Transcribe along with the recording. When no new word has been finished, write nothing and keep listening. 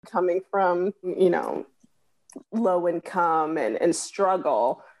coming from, low income and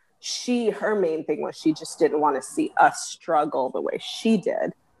struggle. Her main thing was she just didn't want to see us struggle the way she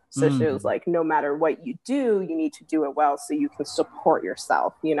did. So she was like, no matter what you do, you need to do it well so you can support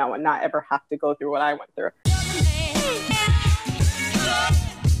yourself, and not ever have to go through what I went through.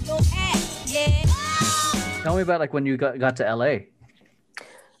 Tell me about like when you got to LA.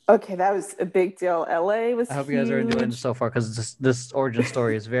 Okay, that was a big deal. LA was I hope huge. you guys are enjoying it so far, because this origin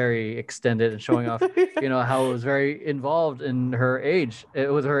story is very extended and showing off, how it was very involved in her age.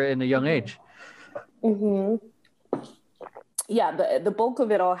 It was her in a young age. Mm-hmm. Yeah, the bulk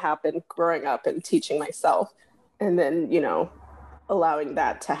of it all happened growing up and teaching myself, and then, allowing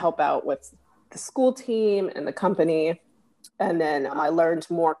that to help out with the school team and the company. And then I learned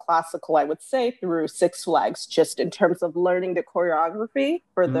more classical, I would say, through Six Flags, just in terms of learning the choreography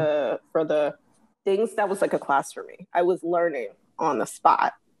for the things. That was like a class for me. I was learning on the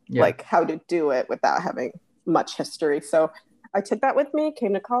spot, like how to do it without having much history. So I took that with me,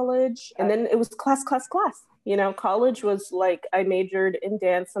 came to college, and then it was class. College was like, I majored in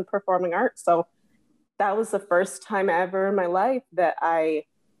dance and performing arts. So that was the first time ever in my life that I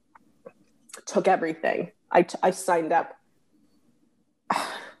took everything. I signed up.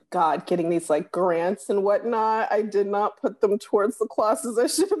 God, getting these like grants and whatnot. I did not put them towards the classes I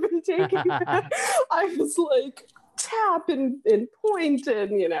should have been taking. I was like tap and point,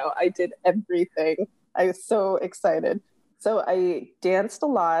 and I did everything. I was so excited. So I danced a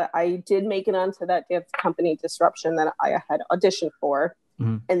lot. I did make it onto that dance company Disruption that I had auditioned for.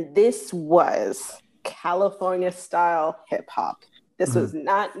 Mm-hmm. And this was California style hip hop. This was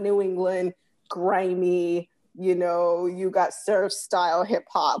not New England, grimy, you got surf style hip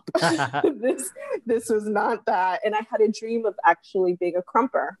hop. This was not that. And I had a dream of actually being a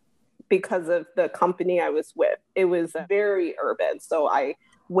krumper because of the company I was with. It was very urban. So I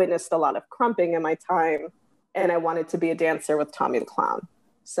witnessed a lot of krumping in my time, and I wanted to be a dancer with Tommy the Clown.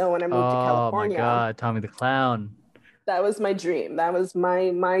 So when I moved to California, oh my God, Tommy the Clown. That was my dream. That was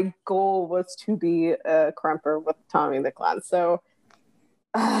my goal, was to be a krumper with Tommy the Clown. So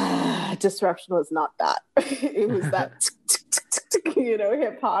Disruption was not that. It was that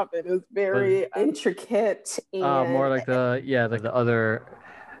hip hop. It was very intricate and more like the other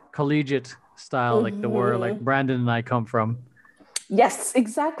collegiate style, like the where like Brandon and I come from. Yes,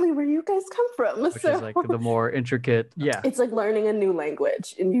 exactly where you guys come from. Which is like the more intricate. Yeah, it's like learning a new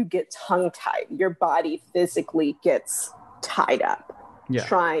language, and you get tongue tied. Your body physically gets tied up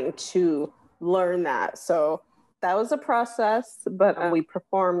trying to learn that. So that was a process, but we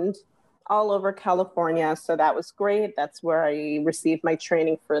performed all over California. So that was great. That's where I received my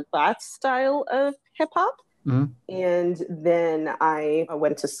training for that style of hip hop. Mm-hmm. And then I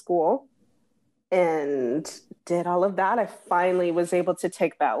went to school and did all of that. I finally was able to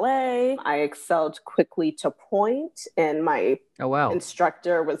take ballet. I excelled quickly to point, and my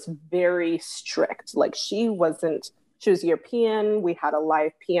instructor was very strict. Like she was European. We had a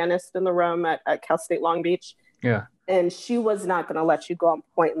live pianist in the room at Cal State Long Beach. Yeah. And she was not going to let you go on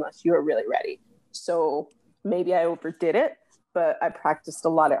point unless you were really ready. So maybe I overdid it, but I practiced a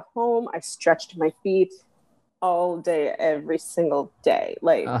lot at home. I stretched my feet all day, every single day.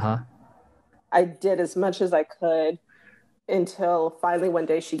 Like I did as much as I could until finally one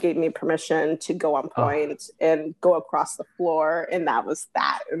day she gave me permission to go on point and go across the floor. And that was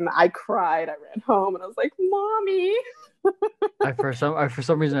that. And I cried. I ran home and I was like, Mommy. For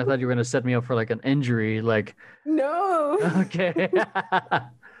some reason I thought you were going to set me up for like an injury. Like, no. Okay.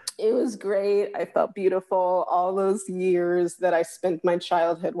 It was great. I felt beautiful. All those years that I spent my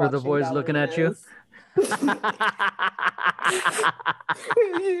childhood watching. Were the boys looking at you?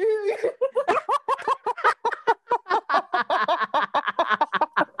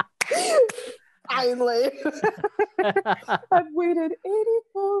 Finally. I've waited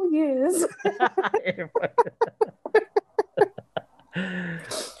 84 years.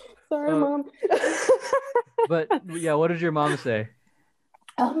 Sorry, Mom. But yeah, what did your mom say?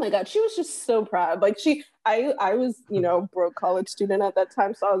 Oh my God, she was just so proud. Like I was, broke college student at that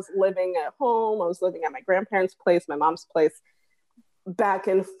time. So I was living at home. I was living at my grandparents' place, my mom's place, back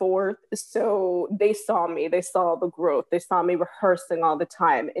and forth. So they saw me, they saw the growth. They saw me rehearsing all the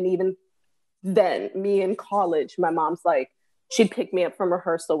time. And even then, me in college, my mom's like, she'd pick me up from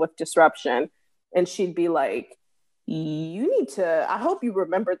rehearsal with Disruption. And she'd be like, I hope you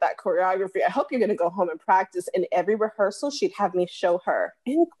remembered that choreography. I hope you're going to go home and practice. And every rehearsal, she'd have me show her.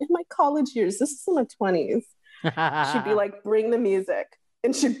 In my college years, this is in my 20s, she'd be like, bring the music.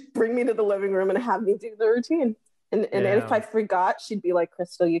 And she'd bring me to the living room and have me do the routine. And if I forgot, she'd be like,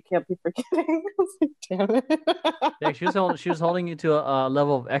 Crystal, you can't be forgetting. I was like, damn it. Yeah, she was holding you to a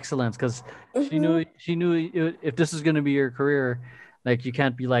level of excellence because she knew if this is gonna be your career, like you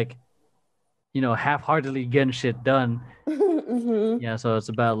can't be like, half-heartedly getting shit done. Yeah, so it's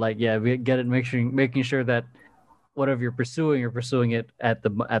about like, we get it, making sure that whatever you're pursuing it at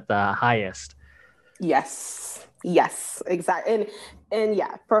the highest. Yes, exactly. And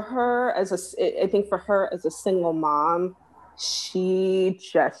yeah, I think for her as a single mom,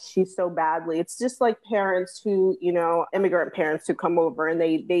 she's so badly. It's just like parents who, immigrant parents who come over and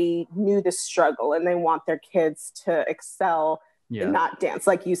they knew the struggle and they want their kids to excel and not dance.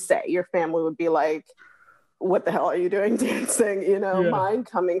 Like you say, your family would be like, what the hell are you doing dancing? Mine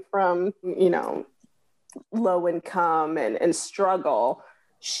coming from, low income and struggle.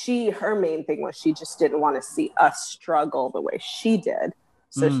 Her main thing was she just didn't want to see us struggle the way she did.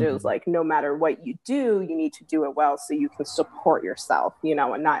 So she was like, no matter what you do, you need to do it well so you can support yourself, and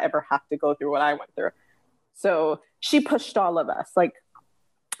not ever have to go through what I went through. So she pushed all of us. Like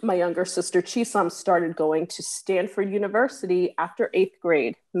my younger sister, Chisam, started going to Stanford University after 8th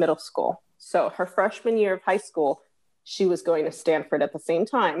grade, middle school. So her freshman year of high school, she was going to Stanford at the same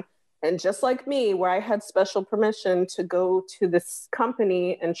time. And just like me, where I had special permission to go to this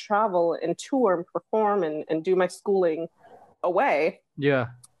company and travel and tour and perform and do my schooling away. Yeah.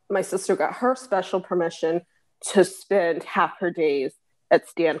 My sister got her special permission to spend half her days at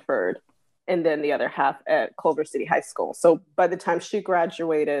Stanford and then the other half at Culver City High School. So by the time she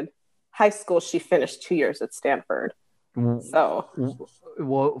graduated high school, she finished 2 years at Stanford. So.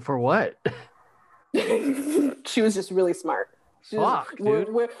 Well, for what? She was just really smart. Fuck, dude.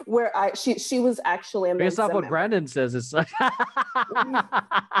 She was actually a based off what Brandon says, it's like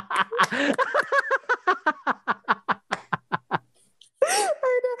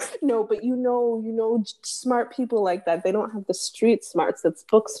no, but smart people like that, they don't have the street smarts, it's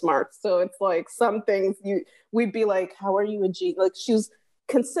book smarts. So it's like some things we'd be like, how are you a genius? Like she was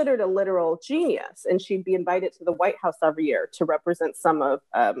considered a literal genius, and she'd be invited to the White House every year to represent some of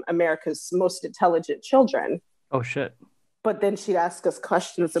America's most intelligent children. Oh shit. But then she'd ask us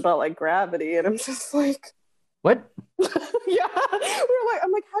questions about like gravity, and I'm just like, what? Yeah,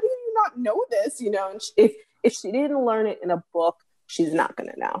 I'm like, how do you not know this? And if she didn't learn it in a book, she's not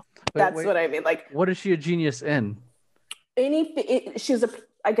gonna know. That's what I mean. Like, what is she a genius in? Anything. She's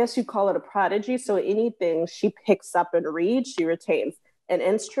I guess you call it a prodigy. So anything she picks up and reads, she retains. An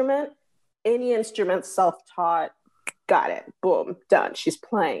instrument, any instrument, self-taught. Got it. Boom. Done. She's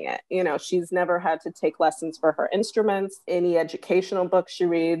playing it. She's never had to take lessons for her instruments. Any educational book she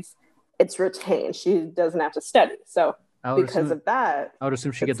reads, it's retained. She doesn't have to study. So because of that, I would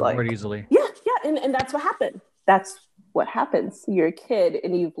assume she gets bored easily. Yeah. And that's what happened. That's what happens. You're a kid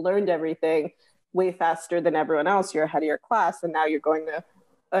and you've learned everything way faster than everyone else. You're ahead of your class, and now you're going to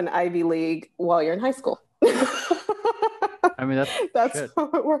an Ivy League while you're in high school. I mean, that's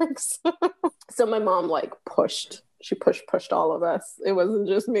how it works. So my mom pushed. She pushed all of us. It wasn't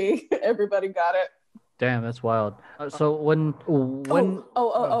just me. Everybody got it. Damn, that's wild. So when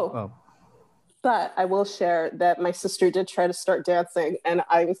But I will share that my sister did try to start dancing, and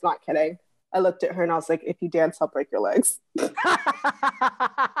I was not kidding. I looked at her and I was like, if you dance, I'll break your legs. Because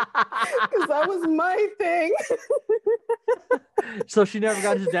that was my thing. So she never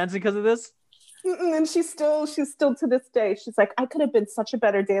got into dancing because of this? And she's still to this day. She's like, I could have been such a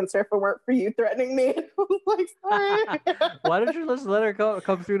better dancer if it weren't for you threatening me. And I was like, sorry. Why don't you just let her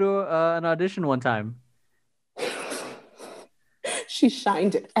come through to an audition one time? She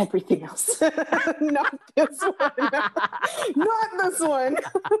shined at everything else. Not this one. Not this one.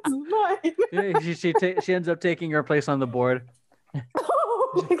 It's mine. She ends up taking her place on the board.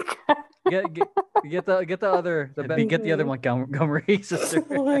 Oh my God. Get the other Montgomery sister.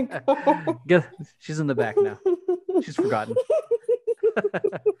 Oh my God. She's in the back now. She's forgotten.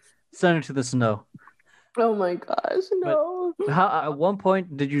 Send her to the snow. Oh my gosh, no. But at one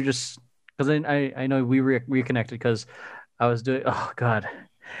point did you just, because I know we reconnected because I was doing, oh God.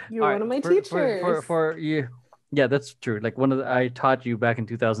 You're one of my teachers. For you. Yeah, that's true. Like I taught you back in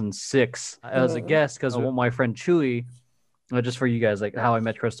 2006 as a guest because my friend Chewy, just for you guys, like how I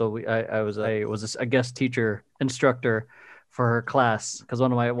met Crystal, I was a guest teacher instructor for her class because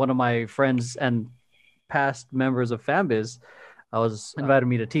one of my friends and past members of FanBiz was invited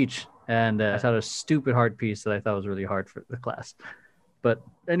me to teach, and I taught a stupid hard piece that I thought was really hard for the class. But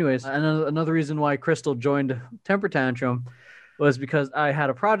anyways, another reason why Crystal joined Temper Tantrum was because I had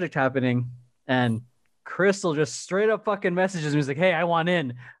a project happening, and Crystal just straight up fucking messages me. He's like, "Hey, I want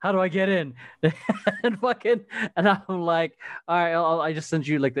in. How do I get in?" and I'm like, "All right, I just sent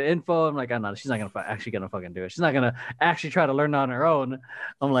you like the info." I'm like, "I'm not. She's not gonna actually gonna fucking do it. She's not gonna actually try to learn on her own."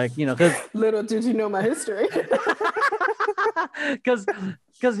 I'm like, because little did you know my history. Because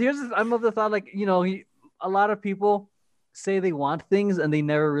I'm of the thought, like, a lot of people say they want things and they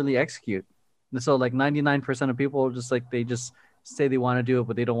never really execute. And so like 99% of people just like they just say they want to do it,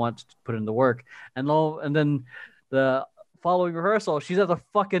 but they don't want to put in the work. And then the following rehearsal, she's at the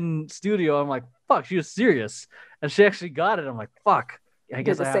fucking studio. I'm like, fuck, she was serious, and she actually got it. I'm like, fuck. I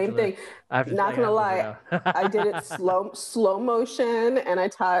guess did the same thing. Not gonna lie, I did it slow motion, and I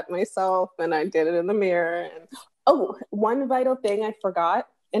taught myself, and I did it in the mirror. And one vital thing I forgot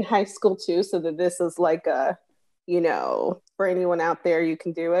in high school too, so that this is like a, for anyone out there, you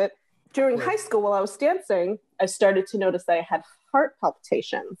can do it. During high school, while I was dancing, I started to notice that I had heart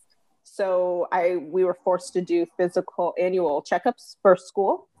palpitations. So we were forced to do physical annual checkups for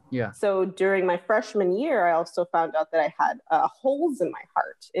school. Yeah. So during my freshman year, I also found out that I had holes in my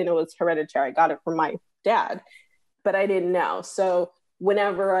heart, and it was hereditary. I got it from my dad, but I didn't know. So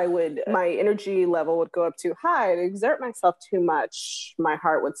whenever my energy level would go up too high, I'd exert myself too much, my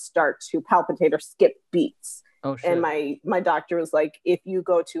heart would start to palpitate or skip beats. Oh, shit. And my doctor was like, if you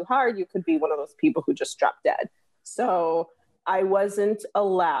go too hard, you could be one of those people who just drop dead. So I wasn't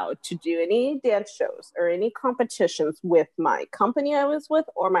allowed to do any dance shows or any competitions with my company I was with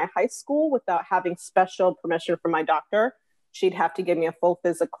or my high school without having special permission from my doctor. She'd have to give me a full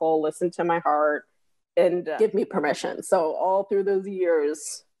physical, listen to my heart, and give me permission. So all through those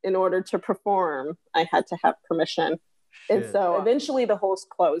years, in order to perform, I had to have permission. Shit. And so eventually the holes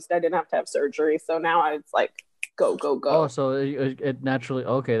closed. I didn't have to have surgery. So now it's like, go. Oh, so it naturally,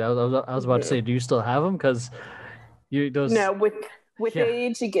 okay. I was about to say, do you still have them? Because No, with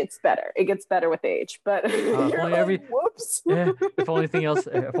age, it gets better. It gets better with age, but whoops. Yeah, if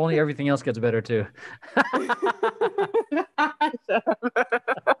only everything else gets better too.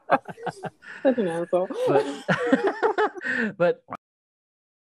 Such an asshole. But